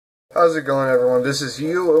How's it going, everyone? This is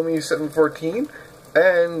Youoweme714,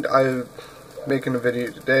 and I'm making a video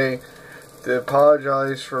today to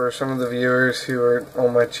apologize for some of the viewers who are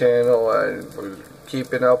on my channel and were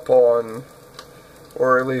keeping up on,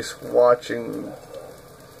 or at least watching,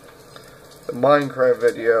 the Minecraft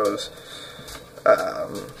videos.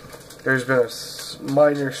 There's been a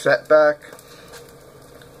minor setback.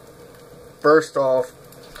 First off,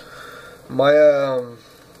 my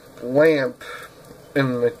lamp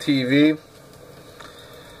in the TV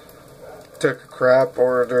took a crap,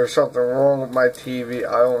 or there's something wrong with my TV.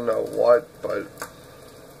 I don't know what, but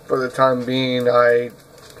for the time being, I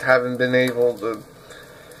haven't been able to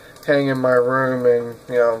hang in my room and,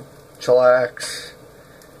 chillax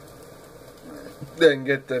and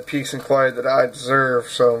get the peace and quiet that I deserve.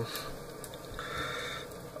 So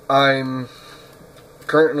I'm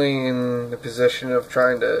currently in the position of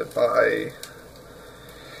trying to buy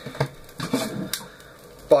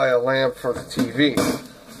a lamp for the TV.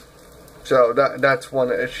 So that's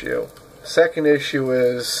one issue. Second issue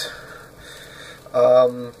is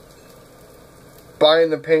buying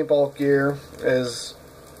the paintball gear is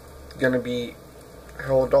going to be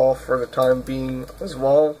held off for the time being as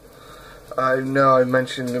well. I know I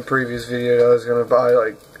mentioned in the previous video that I was going to buy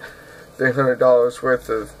like $300 worth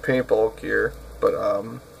of paintball gear, but I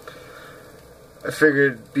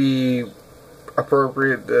figured it'd be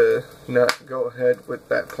appropriate to not go ahead with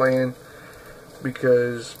that plan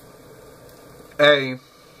because I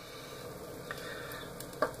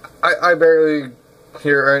barely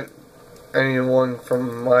hear anyone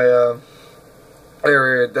from my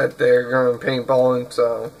area that they're going paintballing,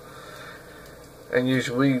 so, and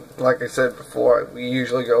usually, like I said before, we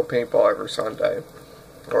usually go paintball every Sunday,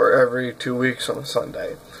 or every 2 weeks on a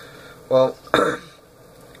Sunday. Well,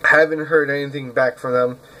 haven't heard anything back from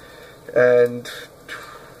them, and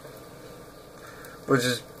which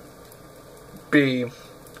is the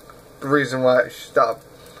reason why I stopped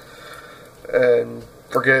and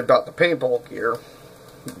forget about the paintball gear,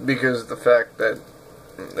 because of the fact that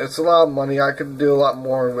it's a lot of money. I could do a lot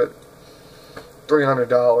more with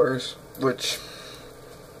 $300, which,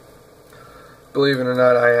 believe it or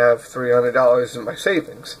not, I have $300 in my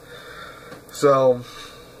savings. So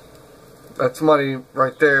that's money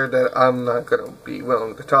right there that I'm not going to be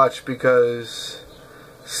willing to touch because,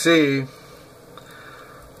 see,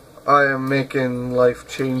 I am making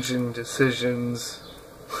life-changing decisions.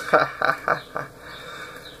 I'm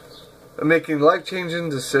making life-changing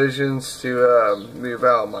decisions to move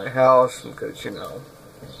out of my house because,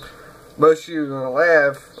 most of you are going to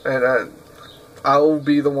laugh, and I will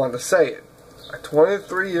be the one to say it. A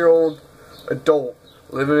 23-year-old adult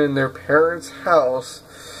living in their parents' house,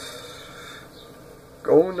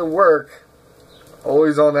 going to work,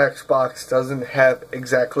 always on Xbox, doesn't have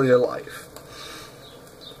exactly a life.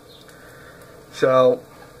 So,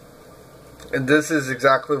 and this is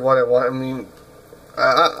exactly what I want. I mean,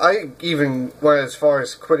 I even went as far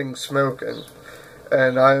as quitting smoking,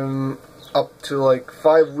 and I'm up to like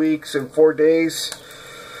 5 weeks and 4 days.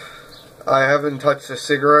 I haven't touched a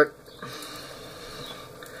cigarette,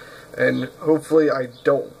 and hopefully I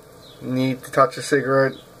don't need to touch a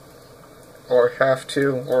cigarette, or have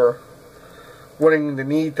to, or wanting the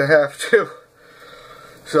need to have to.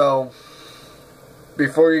 So,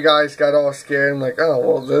 before you guys got all scared, I'm like, oh,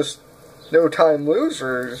 well, this no time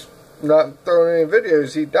loser's not throwing any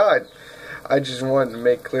videos, he died. I just wanted to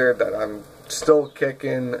make clear that I'm still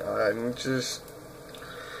kicking. I'm just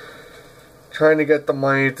trying to get the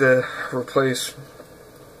money to replace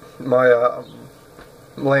my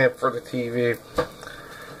lamp for the TV.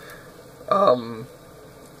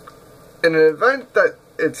 In an event that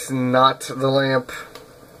it's not the lamp,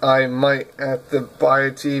 I might have to buy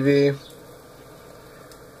a TV.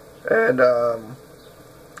 And the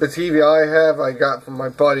TV I have, I got from my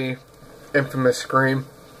buddy, Infamous Scream.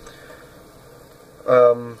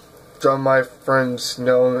 Some of my friends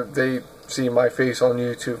know that they see my face on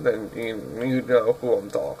YouTube, then you know who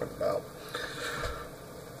I'm talking about.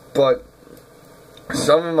 But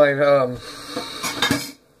some of my, what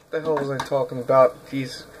the hell was I talking about?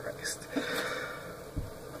 Jesus Christ.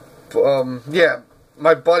 Yeah,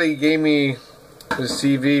 my buddy gave me his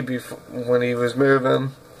TV before, when he was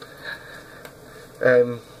moving,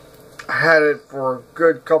 and I had it for a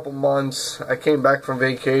good couple months. I came back from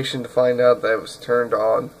vacation to find out that it was turned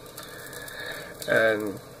on,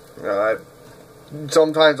 and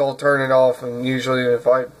sometimes I'll turn it off, and usually if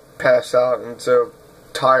I pass out and so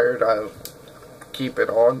tired, I'll keep it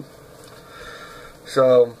on.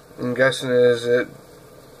 So I'm guessing is that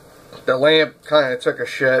the lamp kind of took a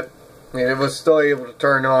shit. I mean, it was still able to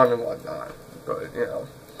turn on and whatnot, but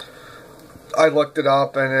I looked it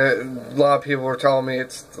up, and a lot of people were telling me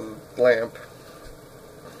it's the lamp.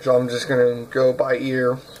 So I'm just gonna go by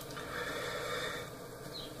ear.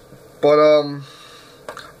 But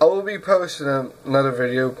I will be posting another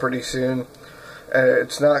video pretty soon.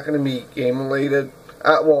 It's not gonna be game related.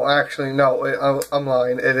 Well, actually, no. I'm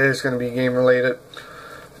lying. It is gonna be game related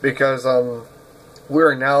because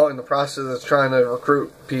we're now in the process of trying to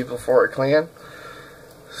recruit people for a clan.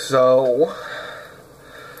 So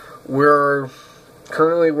we're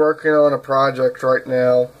currently working on a project right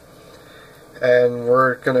now, and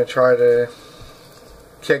we're gonna try to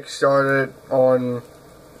kickstart it on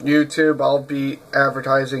YouTube. I'll be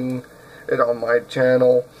advertising it on my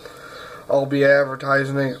channel. I'll be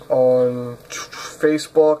advertising it on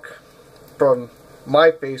Facebook from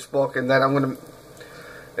my Facebook, and then I'm gonna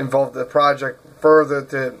involve the project further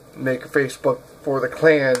to make a Facebook for the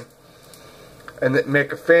clan, and then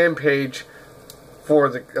make a fan page for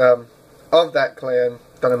the of that clan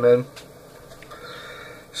that I'm in.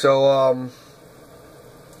 So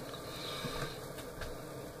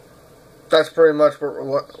that's pretty much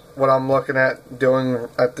what I'm looking at doing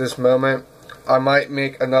at this moment. I might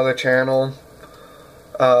make another channel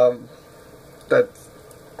that's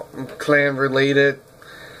clan related,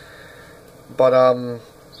 but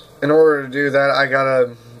in order to do that, I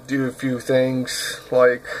gotta do a few things.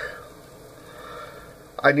 Like,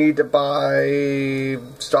 I need to buy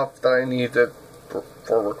stuff that I need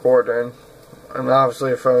for recording, and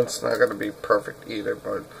obviously a phone's not gonna be perfect either.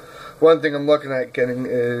 But one thing I'm looking at getting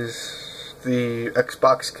is the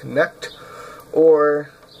Xbox Connect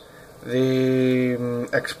or the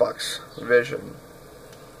Xbox Vision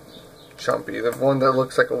Chumpy, the one that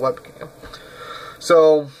looks like a webcam.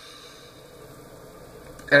 So,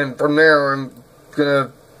 and from there I'm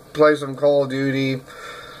gonna play some Call of Duty,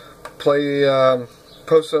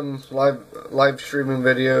 post some live streaming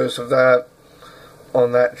videos of that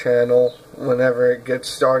on that channel whenever it gets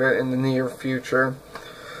started in the near future.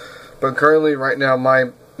 But currently, right now,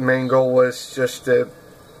 my main goal was just to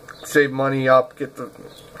save money up, get the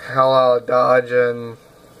hell out of Dodge, and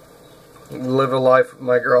live a life with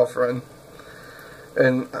my girlfriend.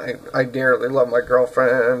 And I dearly love my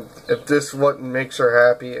girlfriend, and if this is what makes her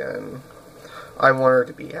happy, and I want her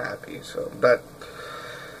to be happy, so that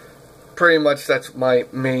pretty much that's my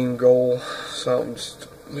main goal. So I'm just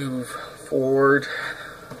move forward.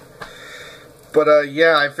 But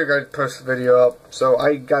yeah, I figured I'd post the video up, so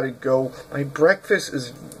I gotta go. My breakfast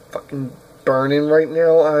is fucking burning right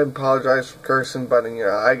now. I apologize for cursing, but you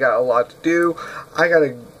know, I got a lot to do. I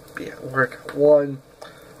gotta be at work at 1.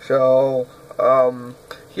 So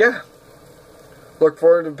yeah, look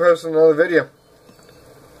forward to posting another video.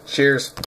 Cheers.